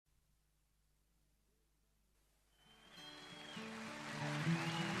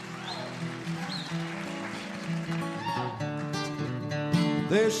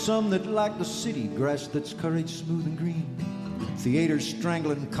There's some that like the city grass that's courage smooth and green. Theaters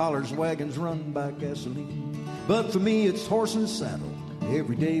strangling collars, wagons run by gasoline. But for me it's horse and saddle,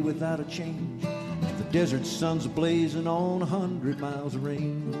 every day without a change. The desert sun's blazing on 100 miles of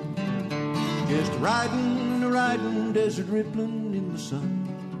range. Just riding, desert rippling in the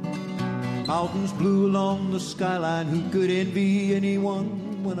sun. Mountains blue along the skyline, who could envy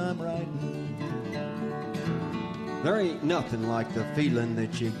anyone when I'm riding? There ain't nothing like the feeling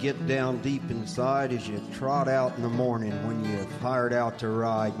that you get down deep inside as you trot out in the morning when you've hired out to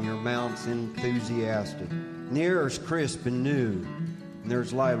ride and your mount's enthusiastic. And the air's crisp and new, and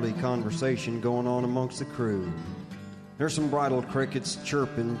there's lively conversation going on amongst the crew. There's some bridal crickets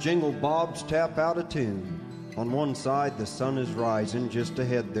chirping, jingle bobs tap out a tune. On one side the sun is rising, just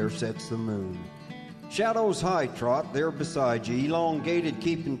ahead there sets the moon. Shadows high trot there beside you, elongated,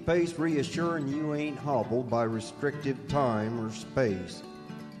 keeping pace, reassuring you ain't hobbled by restrictive time or space.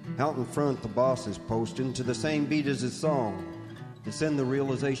 Out in front the boss is posting to the same beat as his song. It's then the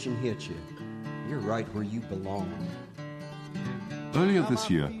realization hits you. You're right where you belong. Earlier this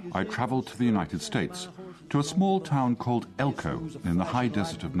year, I traveled to the United States, to a small town called Elko in the high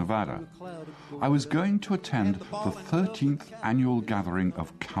desert of Nevada. I was going to attend the 13th annual gathering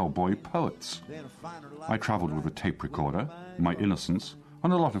of cowboy poets. I traveled with a tape recorder, my innocence,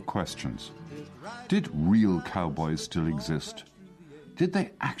 and a lot of questions. Did real cowboys still exist? Did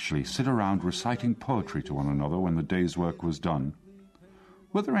they actually sit around reciting poetry to one another when the day's work was done?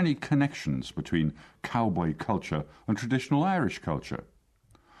 Were there any connections between cowboy culture and traditional Irish culture?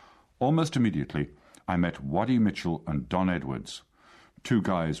 Almost immediately, I met Waddy Mitchell and Don Edwards, two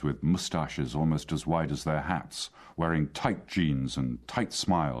guys with moustaches almost as wide as their hats, wearing tight jeans and tight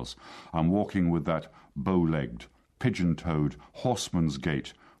smiles, and walking with that bow-legged, pigeon-toed horseman's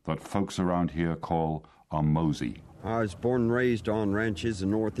gait that folks around here call a mosey. I was born and raised on ranches in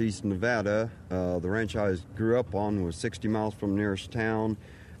northeast Nevada. The ranch I grew up on was 60 miles from the nearest town,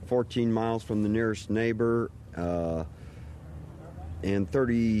 14 miles from the nearest neighbor, and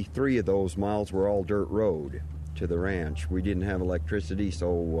 33 of those miles were all dirt road to the ranch. We didn't have electricity,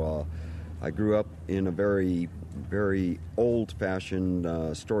 so I grew up in a very, very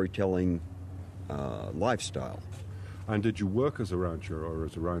old-fashioned storytelling lifestyle. And did you work as a rancher or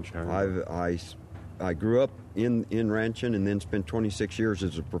as a ranch hand? I grew up in ranching and then spent 26 years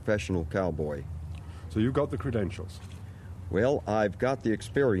as a professional cowboy. So you got the credentials? Well, I've got the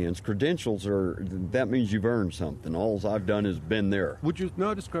experience. Credentials that means you've earned something. All I've done is been there. Would you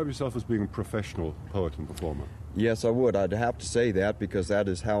now describe yourself as being a professional poet and performer? Yes, I would. I'd have to say that because that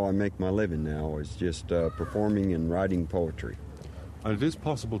is how I make my living now, is just performing and writing poetry. And it is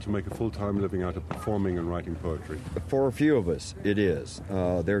possible to make a full-time living out of performing and writing poetry? For a few of us, it is.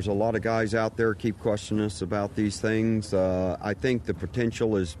 There's a lot of guys out there keep questioning us about these things. I think the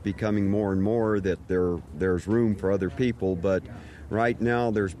potential is becoming more and more that there's room for other people, but right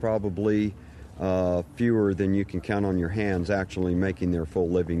now there's probably fewer than you can count on your hands actually making their full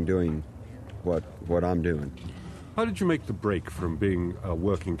living doing what I'm doing. How did you make the break from being a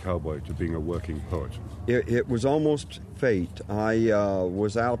working cowboy to being a working poet? It was almost fate. I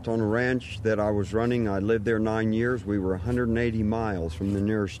was out on a ranch that I was running. I lived there 9 years. We were 180 miles from the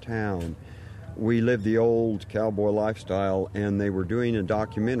nearest town. We lived the old cowboy lifestyle, and they were doing a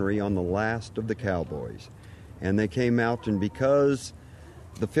documentary on the last of the cowboys. And they came out, and because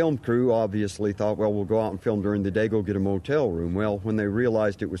the film crew obviously thought, well, we'll go out and film during the day, go get a motel room. Well, when they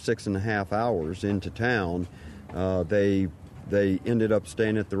realized it was 6.5 hours into town, they ended up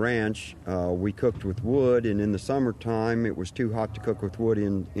staying at the ranch. We cooked with wood, and in the summertime, it was too hot to cook with wood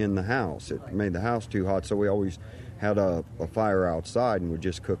in the house. It made the house too hot, so we always had a fire outside and would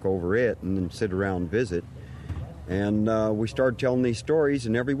just cook over it and then sit around and visit. And we started telling these stories,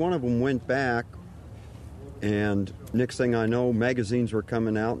 and every one of them went back. And next thing I know, magazines were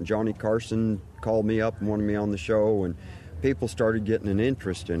coming out, and Johnny Carson called me up and wanted me on the show, and people started getting an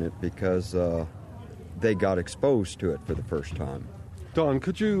interest in it because they got exposed to it for the first time. Don,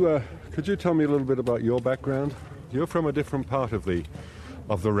 could you tell me a little bit about your background? You're from a different part of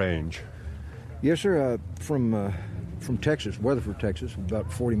the range. Yes, sir. From Texas, Weatherford, Texas,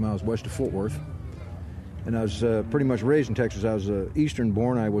 about 40 miles west of Fort Worth. And I was pretty much raised in Texas. I was Eastern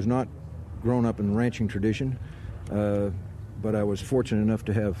born. I was not grown up in ranching tradition, but I was fortunate enough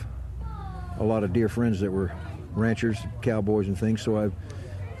to have a lot of dear friends that were ranchers, cowboys, and things. So I've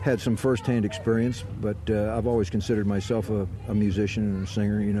had some first-hand experience, but I've always considered myself a musician and a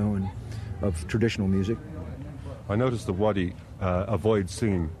singer, and of traditional music. I noticed the Waddy avoids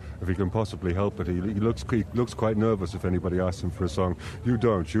singing if he can possibly help it. He looks quite nervous if anybody asks him for a song. You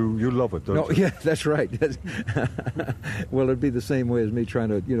don't. You love it, don't you? Yeah, that's right. Well, it'd be the same way as me trying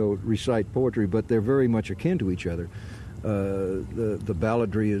to, recite poetry, but they're very much akin to each other. The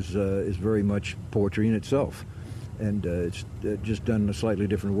balladry is very much poetry in itself, and it's just done in a slightly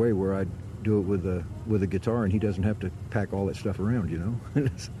different way, where I do it with a guitar, and he doesn't have to pack all that stuff around,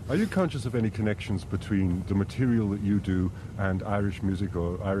 Are you conscious of any connections between the material that you do and Irish music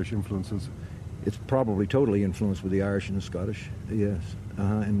or Irish influences? It's probably totally influenced with the Irish and the Scottish, yes.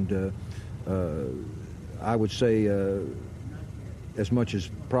 And I would say as much as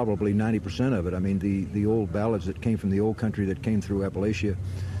probably 90% of it. I mean, the old ballads that came from the old country that came through Appalachia,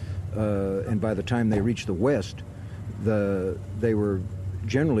 and by the time they reached the West, they were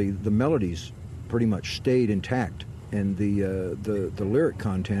generally, the melodies pretty much stayed intact, and the lyric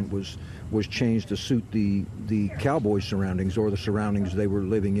content was changed to suit the cowboy surroundings or the surroundings they were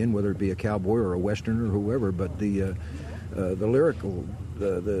living in, whether it be a cowboy or a westerner or whoever. But the lyrical,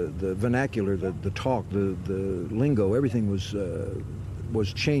 the vernacular, the talk, the lingo, everything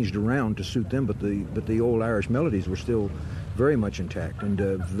was changed around to suit them. But the old Irish melodies were still very much intact and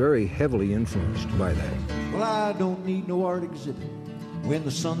very heavily influenced by that. Well, I don't need no art exhibit when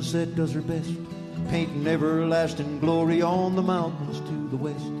the sunset does her best, painting everlasting glory on the mountains to the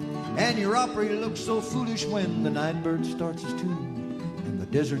west. And your Opry looks so foolish when the night bird starts his tune, and the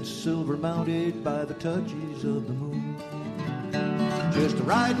desert's silver mounted by the touches of the moon. Just a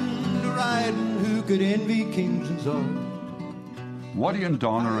riding, who could envy kings and czars? Waddy and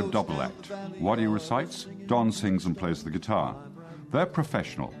Don are a double act. Waddy recites, Don sings and plays the guitar. They're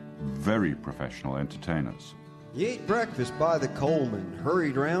professional, very professional entertainers. You ate breakfast by the Coleman,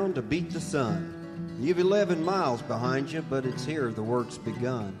 hurried round to beat the sun. You've 11 miles behind you, but it's here the work's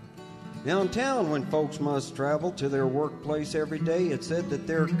begun. Downtown, when folks must travel to their workplace every day, it's said that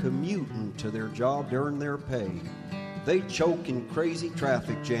they're commuting to their job to earn their pay. They choke in crazy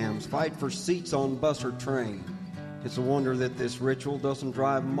traffic jams, fight for seats on bus or train. It's a wonder that this ritual doesn't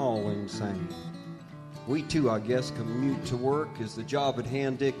drive them all insane. We too, I guess, commute to work as the job at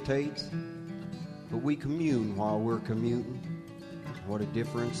hand dictates. But we commune while we're commuting. What a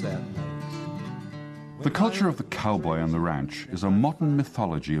difference that makes. The culture of the cowboy on the ranch is a modern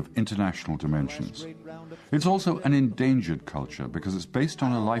mythology of international dimensions. It's also an endangered culture because it's based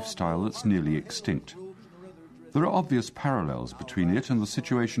on a lifestyle that's nearly extinct. There are obvious parallels between it and the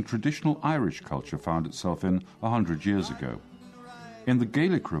situation traditional Irish culture found itself in 100 years ago. In the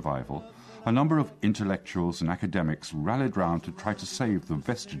Gaelic revival, a number of intellectuals and academics rallied round to try to save the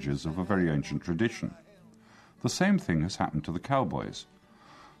vestiges of a very ancient tradition. The same thing has happened to the cowboys.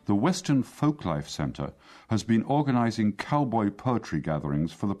 The Western Folklife Centre has been organising cowboy poetry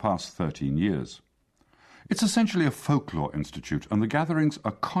gatherings for the past 13 years. It's essentially a folklore institute, and the gatherings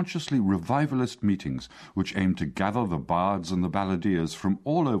are consciously revivalist meetings which aim to gather the bards and the balladeers from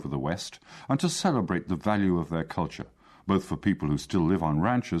all over the West and to celebrate the value of their culture, both for people who still live on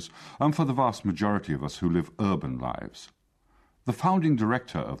ranches and for the vast majority of us who live urban lives. The founding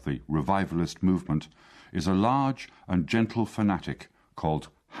director of the revivalist movement is a large and gentle fanatic called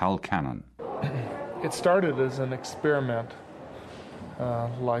Hal Cannon. It started as an experiment,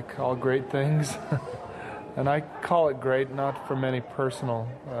 like all great things. And I call it great not from any personal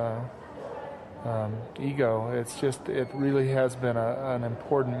ego. It's just, it really has been an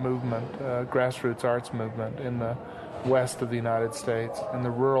important movement, grassroots arts movement in the west of the United States, in the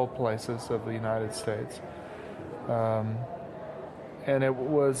rural places of the United States. And it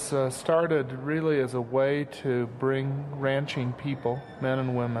was started really as a way to bring ranching people, men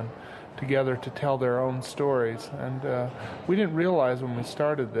and women, together to tell their own stories. And we didn't realize when we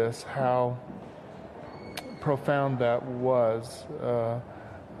started this how profound that was.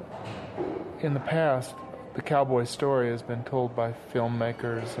 In the past, the cowboy story has been told by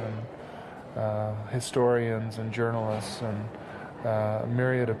filmmakers and historians and journalists and a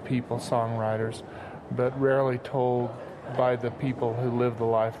myriad of people, songwriters, but rarely told by the people who live the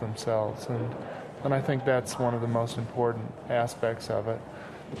life themselves. And I think that's one of the most important aspects of it.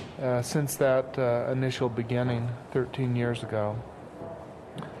 Since that initial beginning 13 years ago,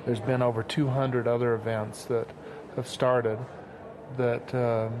 there's been over 200 other events that have started that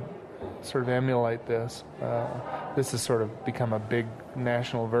sort of emulate this. This has sort of become a big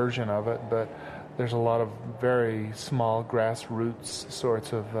national version of it, but there's a lot of very small grassroots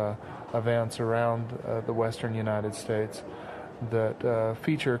sorts of events around the western United States that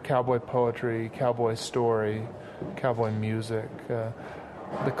feature cowboy poetry, cowboy story, cowboy music,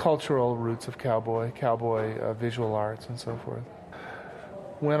 the cultural roots of cowboy visual arts, and so forth.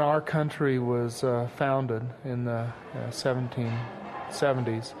 When our country was founded in the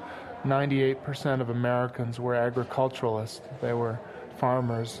 1770s, 98% of Americans were agriculturalists. They were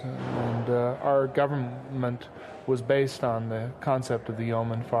farmers, and our government was based on the concept of the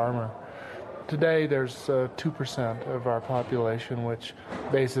yeoman farmer. Today, there's 2% of our population which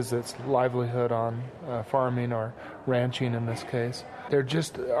bases its livelihood on farming or ranching in this case. There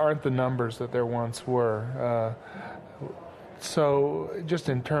just aren't the numbers that there once were. So just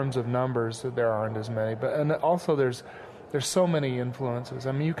in terms of numbers, there aren't as many. And also there's so many influences.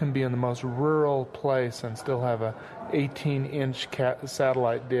 I mean, you can be in the most rural place and still have a 18-inch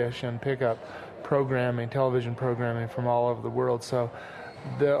satellite dish and pick up programming, television programming from all over the world. So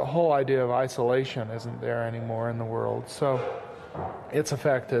the whole idea of isolation isn't there anymore in the world. So it's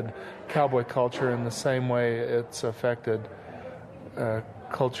affected cowboy culture in the same way it's affected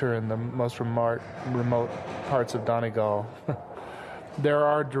culture in the most remote parts of Donegal. There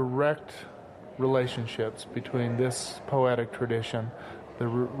are direct relationships between this poetic tradition, the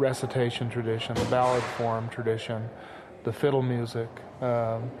recitation tradition, the ballad form tradition, the fiddle music,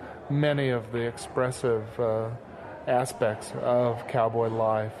 many of the expressive aspects of cowboy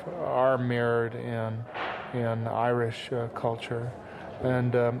life are mirrored in Irish culture.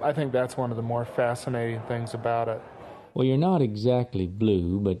 And I think that's one of the more fascinating things about it. Well, you're not exactly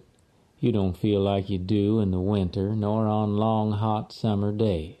blue, but you don't feel like you do in the winter nor on long, hot summer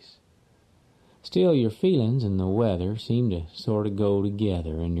days. Still, your feelings and the weather seem to sort of go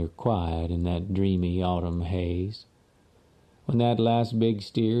together, and you're quiet in that dreamy autumn haze. When that last big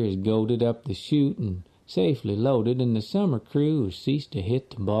steer is goaded up the chute and safely loaded, and the summer crew has ceased to hit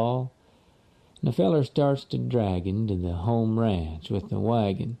the ball, and the feller starts to drag him to the home ranch with the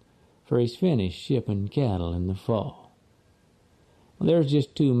wagon, for he's finished shipping cattle in the fall. Well, there's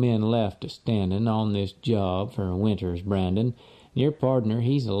just 2 men left a-standing on this job for winters, Brandon. Your partner,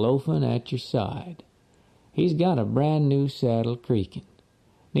 he's a-loafing at your side. He's got a brand-new saddle creaking.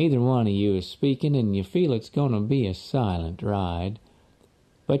 Neither one of you is speaking, and you feel it's going to be a silent ride.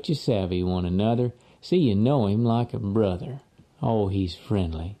 But you savvy one another. See, you know him like a brother. Oh, he's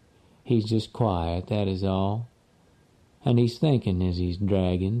friendly. He's just quiet, that is all. And he's thinking as he's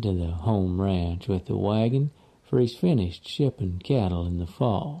dragging to the home ranch with the wagon, for he's finished shipping cattle in the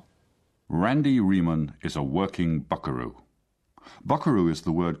fall. Randy Riemann is a working buckaroo. Buckaroo is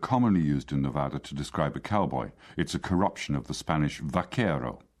the word commonly used in Nevada to describe a cowboy. It's a corruption of the Spanish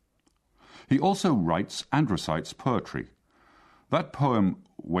vaquero. He also writes and recites poetry. That poem,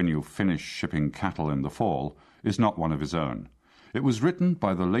 When You Finish Shipping Cattle in the Fall, is not one of his own. It was written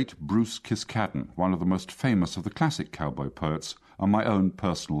by the late Bruce Kiskaden, one of the most famous of the classic cowboy poets, and my own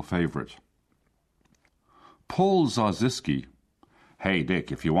personal favorite. Paul Zarziski, hey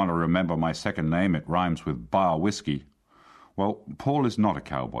Dick, if you want to remember my second name, it rhymes with bar whiskey. Well, Paul is not a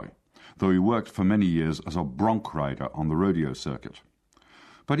cowboy, though he worked for many years as a bronc rider on the rodeo circuit.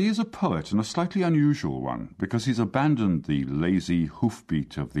 But he is a poet, and a slightly unusual one, because he's abandoned the lazy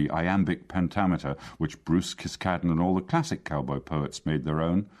hoofbeat of the iambic pentameter, which Bruce Kiskaden and all the classic cowboy poets made their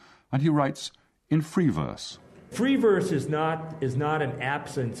own, and he writes in free verse. Free verse is not an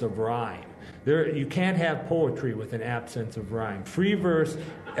absence of rhyme. You can't have poetry with an absence of rhyme. Free verse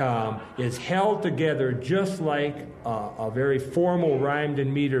is held together just like a very formal rhymed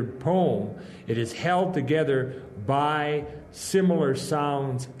and metered poem. It is held together by similar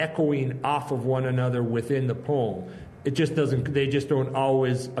sounds echoing off of one another within the poem. They just don't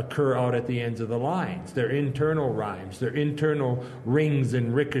always occur out at the ends of the lines. They're internal rhymes. They're internal rings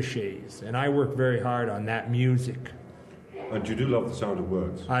and ricochets. And I work very hard on that music. And you do love the sound of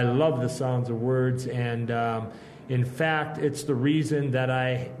words. I love the sounds of words, and in fact, it's the reason that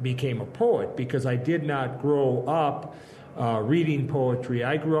I became a poet, because I did not grow up reading poetry.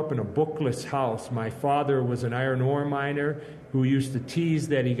 I grew up in a bookless house. My father was an iron ore miner who used to tease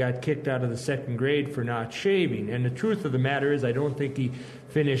that he got kicked out of the 2nd grade for not shaving. And the truth of the matter is, I don't think he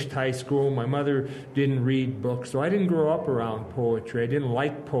finished high school. My mother didn't read books, so I didn't grow up around poetry. I didn't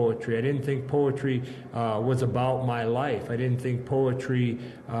like poetry. I didn't think poetry was about my life. I didn't think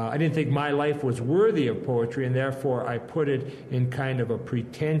my life was worthy of poetry, and therefore I put it in kind of a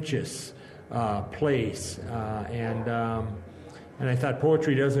pretentious place. And I thought,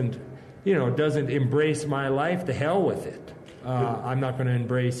 poetry doesn't embrace my life. To hell with it. I'm not going to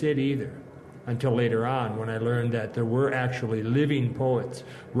embrace it either, until later on when I learned that there were actually living poets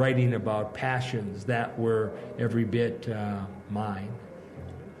writing about passions that were every bit mine.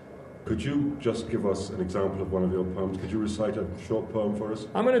 Could you just give us an example of one of your poems? Could you recite a short poem for us?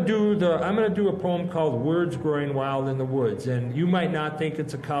 I'm going to do a poem called Words Growing Wild in the Woods, and you might not think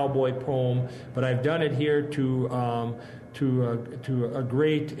it's a cowboy poem, but I've done it here to to a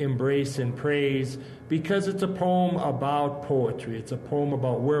great embrace and praise, because it's a poem about poetry. It's a poem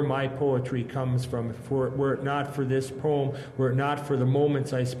about where my poetry comes from. Were it not for this poem, were it not for the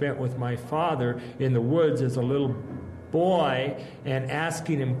moments I spent with my father in the woods as a little boy and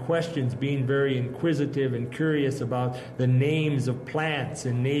asking him questions, being very inquisitive and curious about the names of plants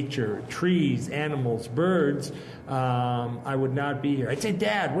in nature, trees, animals, birds, I would not be here. I'd say,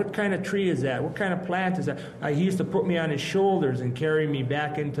 Dad, what kind of tree is that? What kind of plant is that? He used to put me on his shoulders and carry me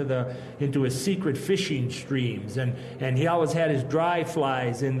back into his secret fishing streams, and he always had his dry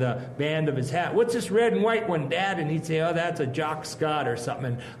flies in the band of his hat. What's this red and white one, Dad? And he'd say, oh, that's a Jock Scott or something.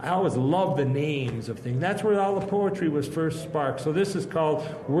 And I always loved the names of things. That's where all the poetry was first sparked. So this is called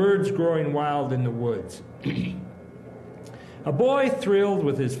Words Growing Wild in the Woods. A boy thrilled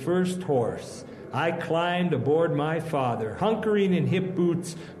with his first horse. I climbed aboard my father, hunkering in hip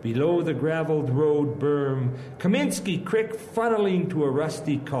boots below the graveled road berm, Kaminsky Creek funneling to a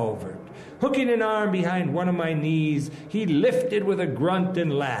rusty culvert. Hooking an arm behind one of my knees, he lifted with a grunt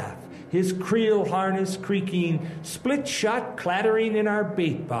and laugh, his creel harness creaking, split shot clattering in our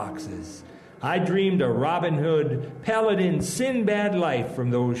bait boxes. I dreamed a Robin Hood, Paladin, Sinbad life from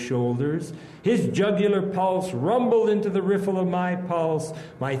those shoulders. His jugular pulse rumbled into the riffle of my pulse,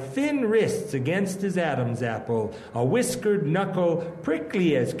 my thin wrists against his Adam's apple, a whiskered knuckle,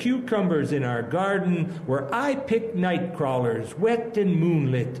 prickly as cucumbers in our garden, where I picked night crawlers, wet and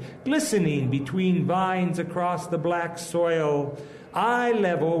moonlit, glistening between vines across the black soil. Eye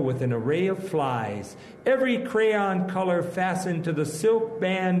level with an array of flies, every crayon color fastened to the silk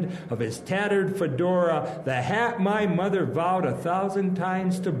band of his tattered fedora, the hat my mother vowed 1,000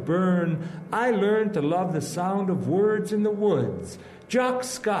 times to burn. I learned to love the sound of words in the woods. Jock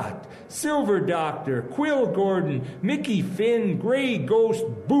Scott, Silver Doctor, Quill Gordon, Mickey Finn, Gray Ghost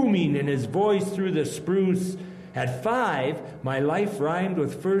booming in his voice through the spruce. At 5, my life rhymed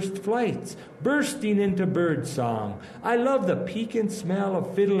with first flights, bursting into birdsong. I love the piquant smell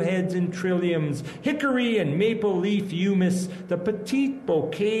of fiddleheads and trilliums, hickory and maple leaf humus, the petite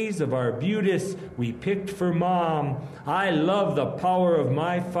bouquets of arbutus we picked for Mom. I love the power of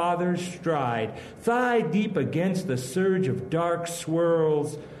my father's stride, thigh deep against the surge of dark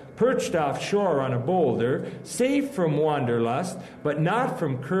swirls. Perched offshore on a boulder, safe from wanderlust, but not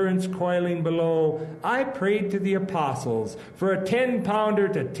from currents coiling below, I prayed to the apostles for a 10-pounder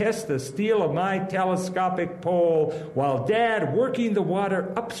to test the steel of my telescopic pole, while Dad, working the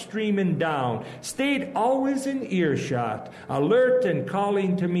water upstream and down, stayed always in earshot, alert and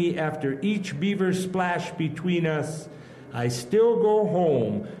calling to me after each beaver splash between us. I still go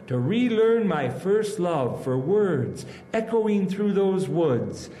home to relearn my first love for words echoing through those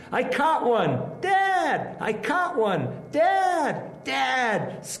woods. I caught one, Dad! I caught one, Dad!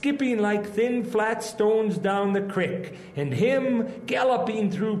 Dad! Skipping like thin flat stones down the creek, and him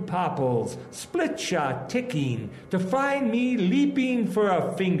galloping through popples, split shot ticking, to find me leaping for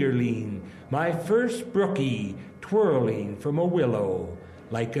a fingerling, my first brookie twirling from a willow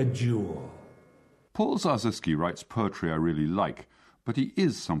like a jewel. Paul Zarzycki writes poetry I really like, but he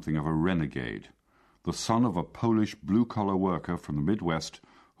is something of a renegade, the son of a Polish blue-collar worker from the Midwest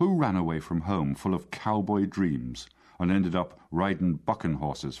who ran away from home full of cowboy dreams and ended up riding bucking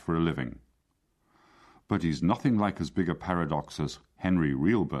horses for a living. But he's nothing like as big a paradox as Henry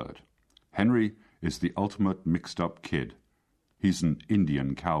Reelbird. Henry is the ultimate mixed-up kid. He's an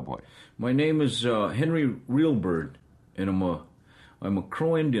Indian cowboy. My name is Henry Reelbird, and I'm a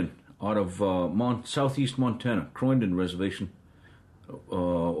Crow Indian out of southeast Montana, Crow Indian Reservation,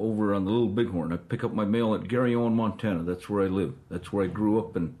 over on the Little Bighorn. I pick up my mail at Garryowen, Montana. That's where I live. That's where I grew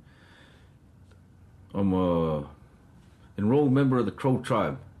up, and I'm a enrolled member of the Crow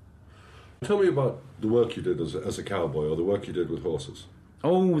tribe. Tell me about the work you did as a cowboy, or the work you did with horses.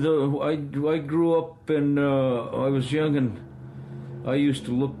 Oh, I grew up, and I was young, and I used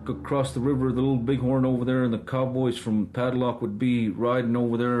to look across the river, the Little Bighorn over there, and the cowboys from Padlock would be riding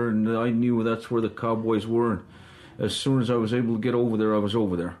over there, and I knew that's where the cowboys were. And as soon as I was able to get over there, I was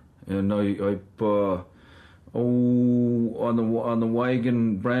over there. And on the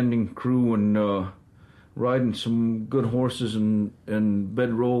wagon branding crew and riding some good horses and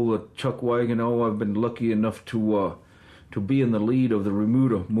bedroll a chuck wagon. Oh, I've been lucky enough to be in the lead of the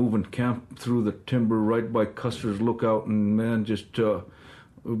Remuda, moving camp through the timber right by Custer's Lookout, and man, just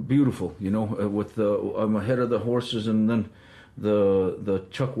beautiful, you know. I'm ahead of the horses, and then the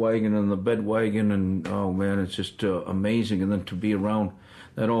chuck wagon and the bed wagon, and oh man, it's just amazing. And then to be around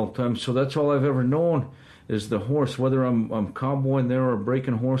that all the time. So that's all I've ever known is the horse, whether I'm cowboying there or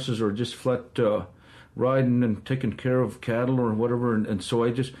breaking horses or just flat riding and taking care of cattle or whatever. And so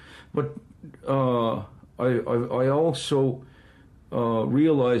I just, but I also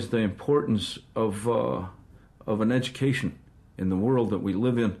realized the importance of an education in the world that we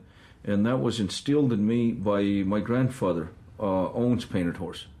live in, and that was instilled in me by my grandfather, Owens Painted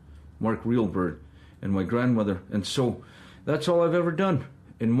Horse, Mark Reelbird, and my grandmother. And so that's all I've ever done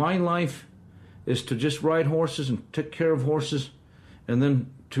in my life, is to just ride horses and take care of horses, and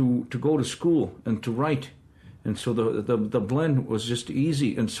then to go to school and to write. And so the blend was just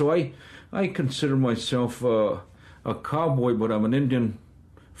easy. And so I consider myself a cowboy, but I'm an Indian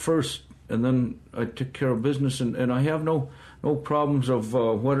first, and then I take care of business, and I have no problems of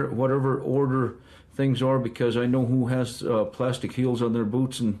whatever order things are, because I know who has plastic heels on their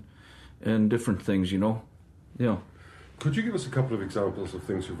boots and different things, you know. Yeah. Could you give us a couple of examples of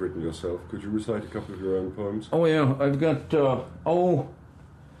things you've written yourself? Could you recite a couple of your own poems? Oh yeah, I've got.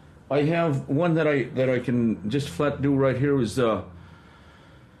 I have one that I can just flat do right here. Is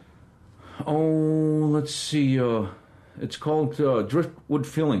let's see. It's called Driftwood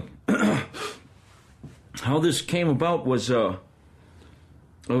Feeling. How this came about was I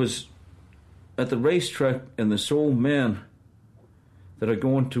was at the racetrack, and this old man that I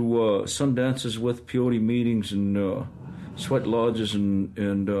go into sun dances with, peyote meetings, and sweat lodges,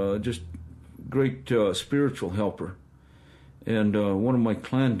 and just great spiritual helper, and one of my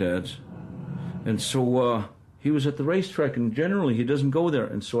clan dads. And so he was at the racetrack, and generally he doesn't go there.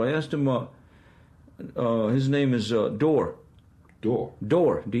 And so I asked him, his name is Dor. Dor?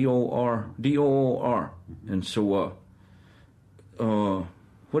 Dor, D-O-R, D-O-O-R. And so,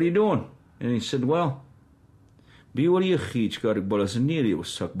 what are you doing? And he said, well, he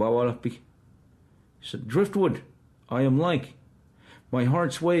said, Driftwood, I am like, my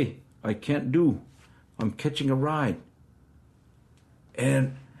heart's way, I can't do, I'm catching a ride.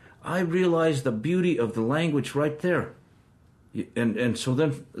 And I realized the beauty of the language right there. And so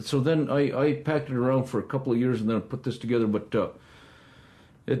then I packed it around for a couple of years, and then I put this together, but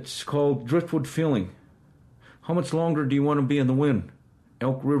it's called Driftwood Feeling. How much longer do you want to be in the wind?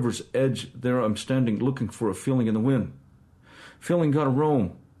 Elk River's edge, there I'm standing, looking for a feeling in the wind. Feeling gotta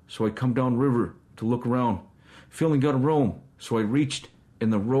roam, so I come down river to look around. Feeling gotta roam, so I reached in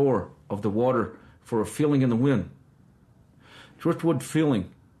the roar of the water for a feeling in the wind. Driftwood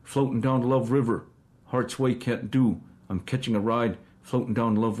feeling, floating down Love River. Heart's way can't do, I'm catching a ride, floating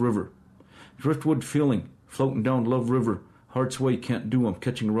down Love River. Driftwood feeling, floating down Love River. Heart's way can't do, I'm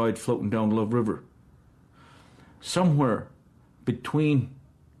catching a ride, floating down Love River. Somewhere between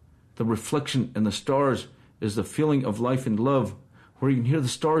the reflection and the stars is the feeling of life and love, where you can hear the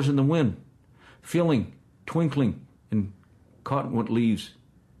stars in the wind, feeling, twinkling in cottonwood leaves.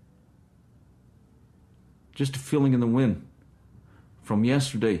 Just a feeling in the wind. From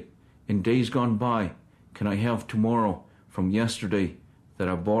yesterday, in days gone by, can I have tomorrow from yesterday that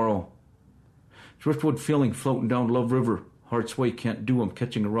I borrow? Driftwood feeling, floating down Love River. Heart's way can't do, I'm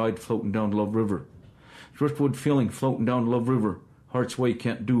catching a ride, floating down Love River. Driftwood feeling, floating down Love River. Heart's way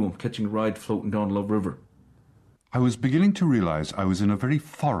can't do, I'm catching a ride, floating down Love River. I was beginning to realize I was in a very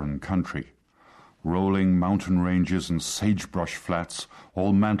foreign country. Rolling mountain ranges and sagebrush flats,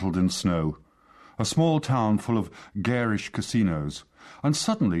 all mantled in snow. A small town full of garish casinos. And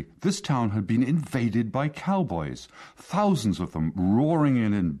suddenly this town had been invaded by cowboys, thousands of them roaring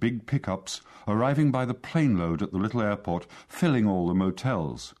in big pickups, arriving by the plane load at the little airport, filling all the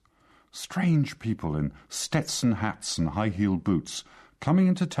motels. Strange people in Stetson hats and high-heeled boots, coming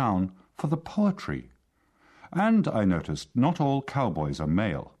into town for the poetry. And I noticed not all cowboys are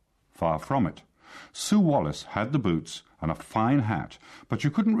male. Far from it. Sue Wallace had the boots and a fine hat, but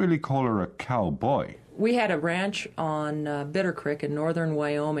you couldn't really call her a cowboy. We had a ranch on Bitter Creek in northern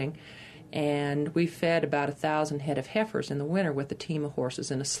Wyoming, and we fed about 1,000 head of heifers in the winter with a team of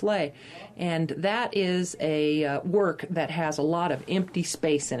horses and a sleigh. And that is a work that has a lot of empty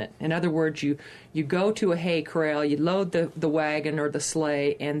space in it. In other words, you go to a hay corral, you load the wagon or the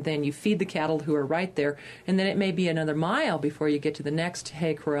sleigh, and then you feed the cattle who are right there, and then it may be another mile before you get to the next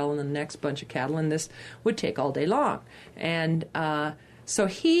hay corral and the next bunch of cattle, and this would take all day long. And so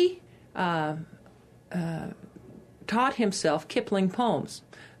he taught himself Kipling poems.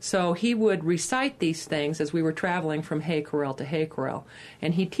 So he would recite these things as we were traveling from hay corral to hay corral,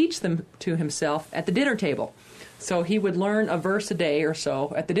 and he'd teach them to himself at the dinner table. So he would learn a verse a day or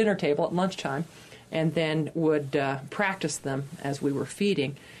so at the dinner table at lunchtime, and then would practice them as we were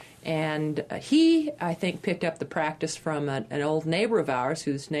feeding. And he, I think, picked up the practice from an old neighbor of ours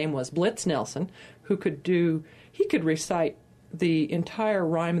whose name was Blitz Nelson, who could recite the entire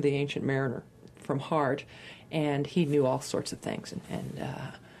Rhyme of the Ancient Mariner from heart, and he knew all sorts of things.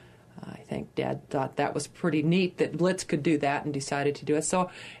 And I think Dad thought that was pretty neat that Blitz could do that and decided to do it. So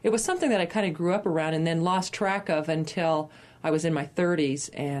it was something that I kind of grew up around and then lost track of until I was in my 30s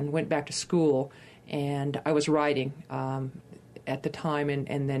and went back to school. And I was writing at the time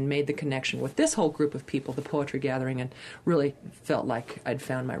and then made the connection with this whole group of people, the Poetry Gathering, and really felt like I'd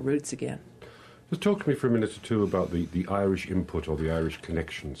found my roots again. Just talk to me for a minute or two about the Irish input or the Irish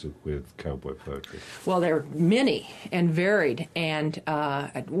connections with cowboy poetry. Well, there are many and varied, and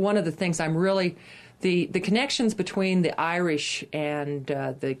one of the things I'm really... The connections between the Irish and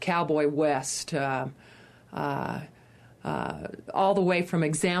the cowboy West, all the way from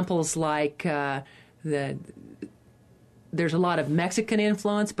examples like there's a lot of Mexican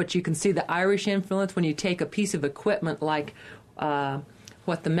influence, but you can see the Irish influence when you take a piece of equipment like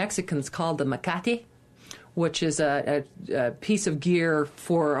what the Mexicans call the macate, which is a piece of gear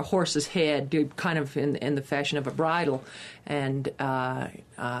for a horse's head, kind of in the fashion of a bridle. And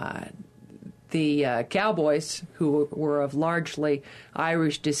the cowboys, who were of largely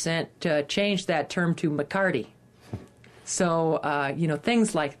Irish descent, changed that term to McCarty. So,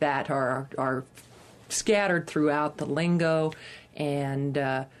 things like that are scattered throughout the lingo, and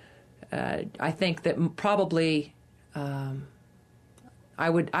I think that probably I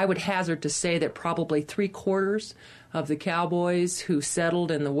would hazard to say that probably 3/4 of the cowboys who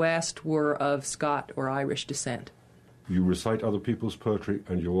settled in the West were of Scot or Irish descent. You recite other people's poetry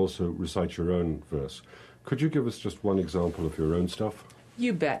and you also recite your own verse. Could you give us just one example of your own stuff?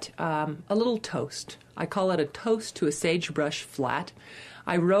 You bet. A little toast. I call it a toast to a sagebrush flat.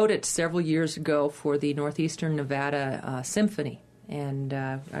 I wrote it several years ago for the Northeastern Nevada Symphony, and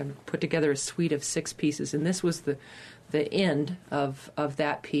I put together a suite of 6 pieces, and this was the end of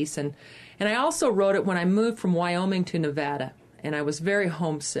that piece. And I also wrote it when I moved from Wyoming to Nevada, and I was very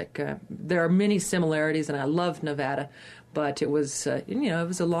homesick. There are many similarities, and I love Nevada, but it was, it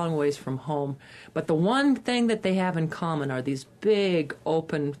was a long ways from home. But the one thing that they have in common are these big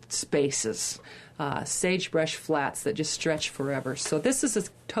open spaces, sagebrush flats that just stretch forever. So this is a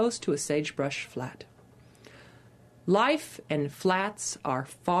toast to a sagebrush flat. Life and flats are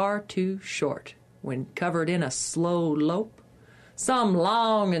far too short when covered in a slow lope, some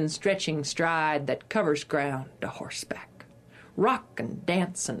long and stretching stride that covers ground a horseback, rockin',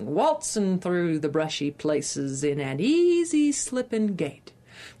 dancin', waltzin' through the brushy places in an easy slippin' gait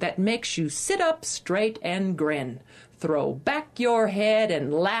that makes you sit up straight and grin, throw back your head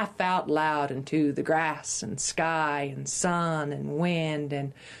and laugh out loud into the grass and sky and sun and wind,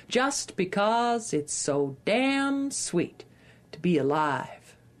 and just because it's so damn sweet to be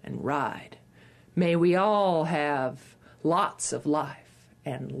alive and ride. May we all have lots of life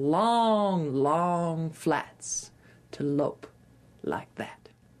and long, long flats to lope like that.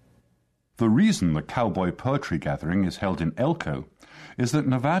 The reason the Cowboy Poetry Gathering is held in Elko is that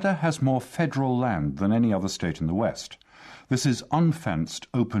Nevada has more federal land than any other state in the West. This is unfenced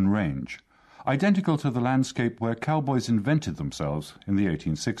open range, identical to the landscape where cowboys invented themselves in the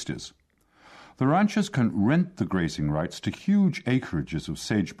 1860s. The ranchers can rent the grazing rights to huge acreages of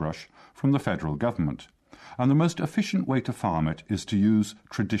sagebrush from the federal government, and the most efficient way to farm it is to use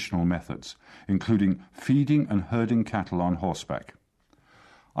traditional methods, including feeding and herding cattle on horseback.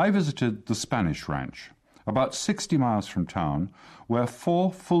 I visited the Spanish Ranch, about 60 miles from town, where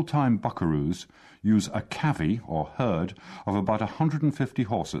 4 full-time buckaroos use a cavy, or herd, of about 150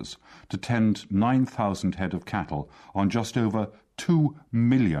 horses to tend 9,000 head of cattle on just over 2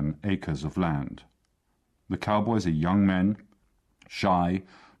 million acres of land. The cowboys are young men, shy,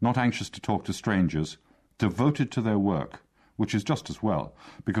 not anxious to talk to strangers, devoted to their work, which is just as well,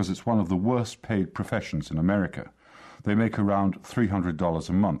 because it's one of the worst-paid professions in America. They make around $300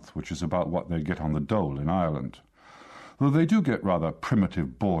 a month, which is about what they get on the dole in Ireland, though they do get rather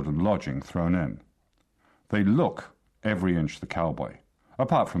primitive board and lodging thrown in. They look every inch the cowboy,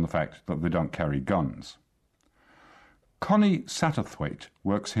 apart from the fact that they don't carry guns. Connie Satterthwaite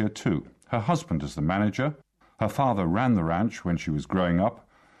works here too. Her husband is the manager, her father ran the ranch when she was growing up,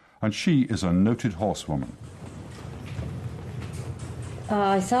 and she is a noted horsewoman.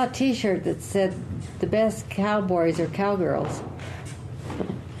 I saw a T-shirt that said, "The best cowboys are cowgirls."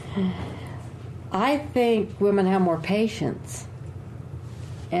 I think women have more patience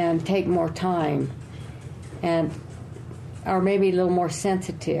and take more time and are maybe a little more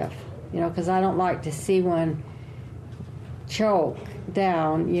sensitive, because I don't like to see one choke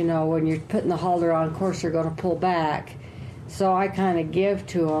down, when you're putting the halter on. Of course, they're going to pull back. So I kind of give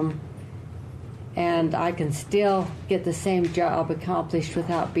to them, and I can still get the same job accomplished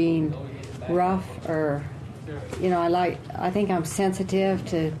without being rough or, I think I'm sensitive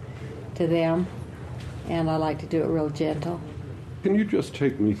to them, and I like to do it real gentle. Can you just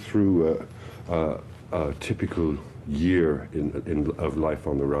take me through a typical year of life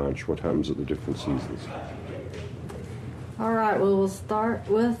on the ranch? What happens at the different seasons? All right, well, we'll start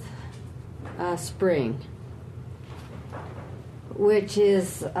with spring, which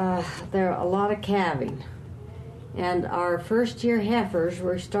is there are a lot of calving. And our first year heifers,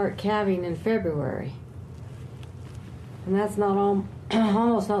 we start calving in February. And that's not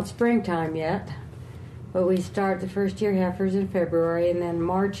almost not springtime yet, but we start the first year heifers in February, and then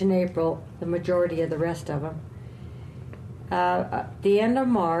March and April, the majority of the rest of them. At the end of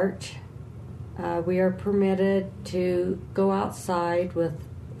March, we are permitted to go outside with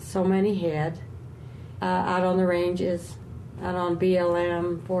so many head out on the ranges, out on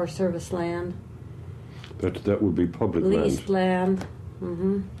BLM, Forest Service land. That would be public leased land.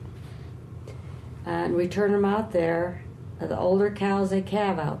 Mm-hmm. And we turn them out there. The older cows, they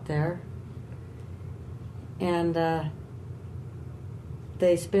calve out there. And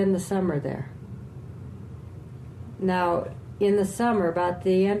they spend the summer there. Now, in the summer, about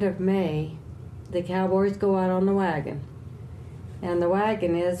the end of May, the cowboys go out on the wagon. And the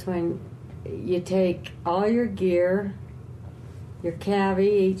wagon is when you take all your gear, your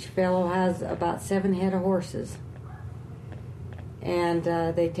cavvy. Each fellow has about 7 head of horses. And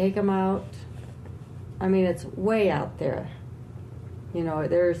they take them out. I mean, it's way out there. You know,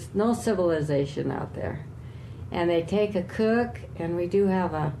 there's no civilization out there. And they take a cook, and we do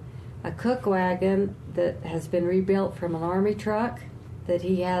have a cook wagon that has been rebuilt from an army truck that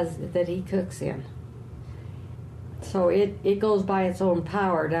he cooks in. So it goes by its own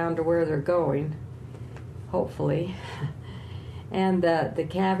power down to where they're going, hopefully. And the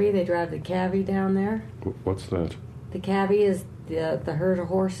cavvy, they drive the cavvy down there. What's that? The cavvy is the herd of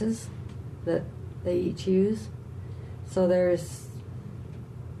horses that they each use. So there's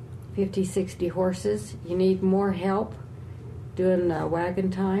 50, 60 horses. You need more help doing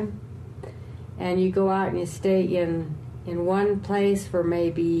wagon time. And you go out and you stay in one place for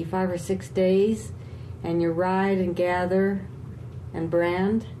maybe 5 or 6 days, and you ride and gather and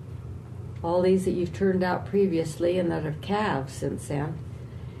brand all these that you've turned out previously and that have calved since then.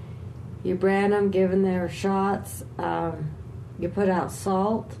 You brand them, give them their shots. You put out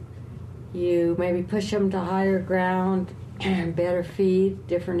salt. You maybe push them to higher ground, better feed,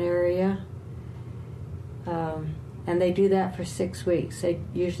 different area. And they do that for 6 weeks. They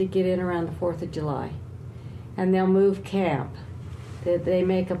usually get in around the 4th of July. And they'll move camp. They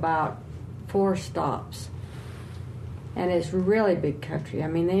make about 4 stops. And it's really big country. I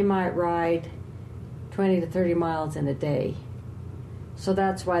mean, they might ride 20 to 30 miles in a day. So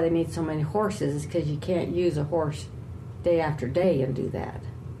that's why they need so many horses, is because you can't use a horse day after day and do that.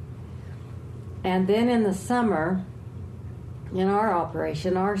 And then in the summer, in our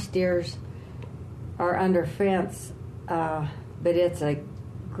operation, our steers are under fence, but it's a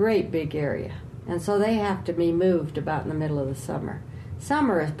great big area. And so they have to be moved about in the middle of the summer.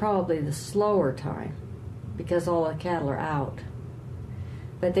 Summer is probably the slower time because all the cattle are out.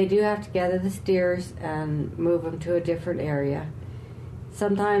 But they do have to gather the steers and move them to a different area.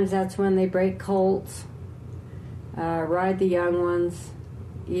 Sometimes that's when they break colts, ride the young ones,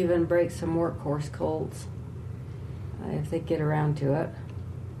 even break some workhorse colts if they get around to it.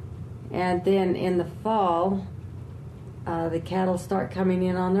 And then in the fall, the cattle start coming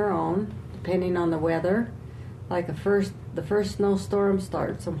in on their own, depending on the weather. Like the first snowstorm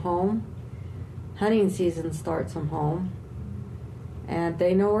starts them home. Hunting season starts them home. And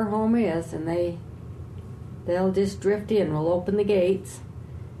they know where home is, and they'll just drift in. We'll open the gates,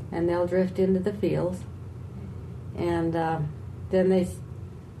 and they'll drift into the fields. And then they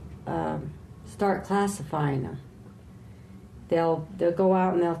start classifying them. They'll go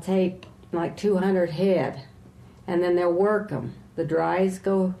out and they'll take like 200 head, and then they'll work them. The dries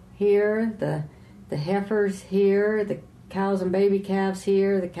go here, the heifers here, the cows and baby calves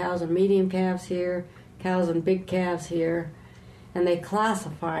here, the cows and medium calves here, cows and big calves here, and they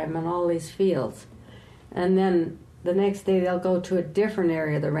classify them in all these fields. And then the next day they'll go to a different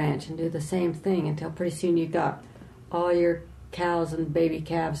area of the ranch and do the same thing until pretty soon you've got all your cows and baby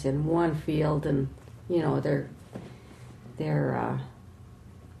calves in one field, and you know they're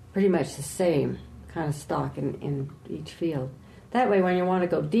pretty much the same kind of stock in each field. That way when you want to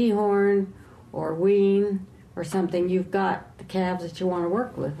go dehorn or wean or something, you've got the calves that you want to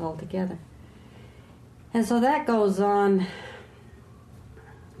work with all together. And so that goes on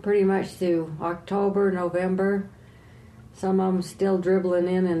pretty much through October, November. Some of them still dribbling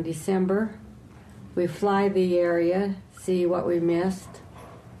in December. We fly the area, see what we missed,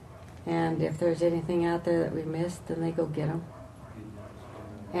 and if there's anything out there that we missed, then they go get them.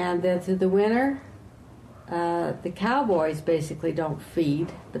 And then through the winter, the cowboys basically don't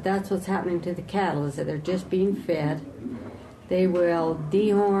feed, but that's what's happening to the cattle, is that they're just being fed. They will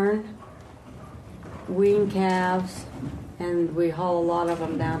dehorn, wean calves, and we haul a lot of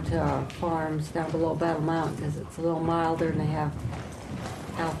them down to our farms down below Battle Mountain because it's a little milder and they have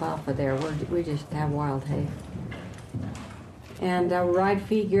alfalfa there. We just have wild hay. And ride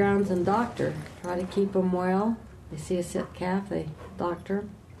feed grounds and doctor. Try to keep them well. They see a sick calf, they doctor.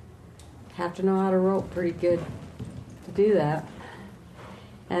 Have to know how to rope pretty good to do that.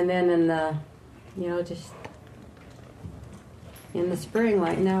 And then in the, just in the spring,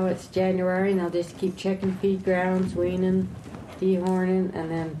 like now it's January, and they'll just keep checking feed grounds, weaning, dehorning, and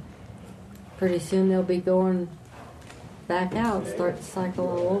then pretty soon they'll be going back out, start the cycle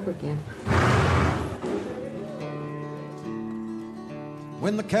all over again.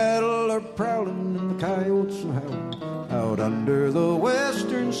 When the cattle are prowling and the coyotes are howling out under the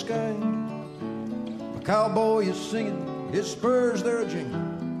western sky, a cowboy is singing, his spurs they're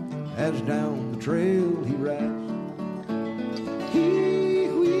a-jingling, as down the trail he rides.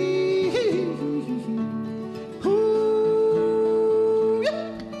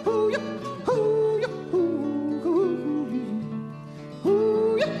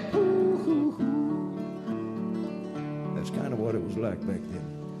 Back then.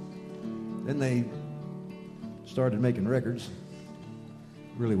 Then they started making records.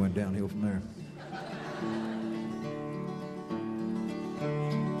 Really went downhill from there.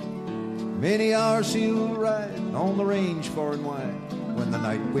 Many hours he'll ride on the range far and wide. When the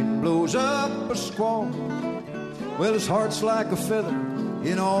night wind blows up a squall, well, his heart's like a feather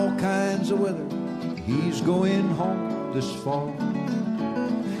in all kinds of weather. He's going home this fall.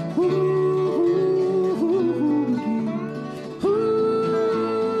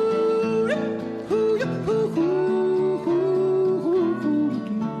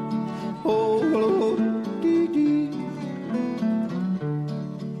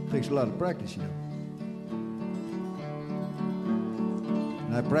 A lot of practice,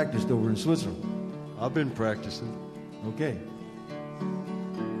 And I practiced over in Switzerland. I've been practicing. Okay.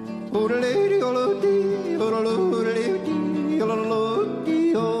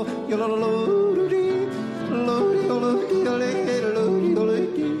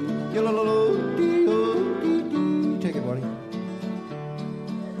 Take it, buddy.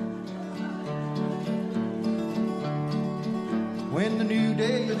 When the new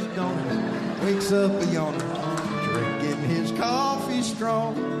day is dawning, wakes up a yawner, drinking his coffee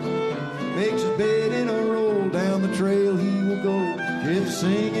strong, makes his bed in a roll, down the trail he will go, just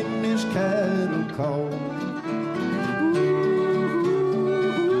singing his cattle call.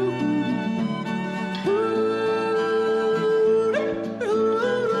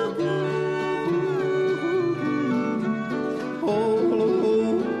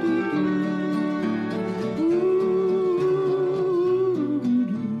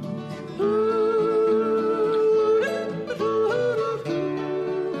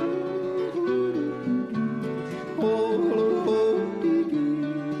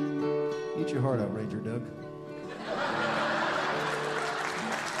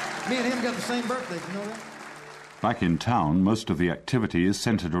 Back in town, most of the activity is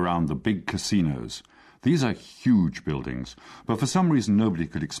centered around the big casinos. These are huge buildings, but for some reason nobody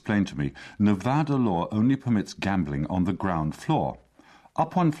could explain to me, Nevada law only permits gambling on the ground floor.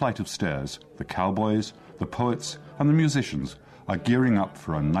 Up one flight of stairs, the cowboys, the poets, and the musicians are gearing up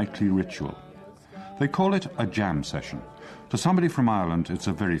for a nightly ritual. They call it a jam session. To somebody from Ireland, it's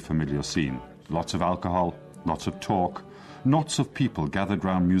a very familiar scene. Lots of alcohol, lots of talk, knots of people gathered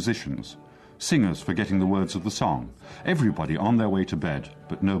round musicians. Singers forgetting the words of the song, everybody on their way to bed,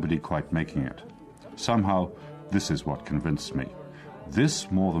 but nobody quite making it. Somehow, this is what convinced me.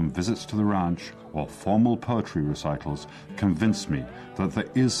 This, more than visits to the ranch or formal poetry recitals, convinced me that there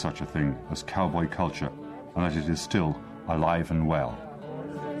is such a thing as cowboy culture and that it is still alive and well.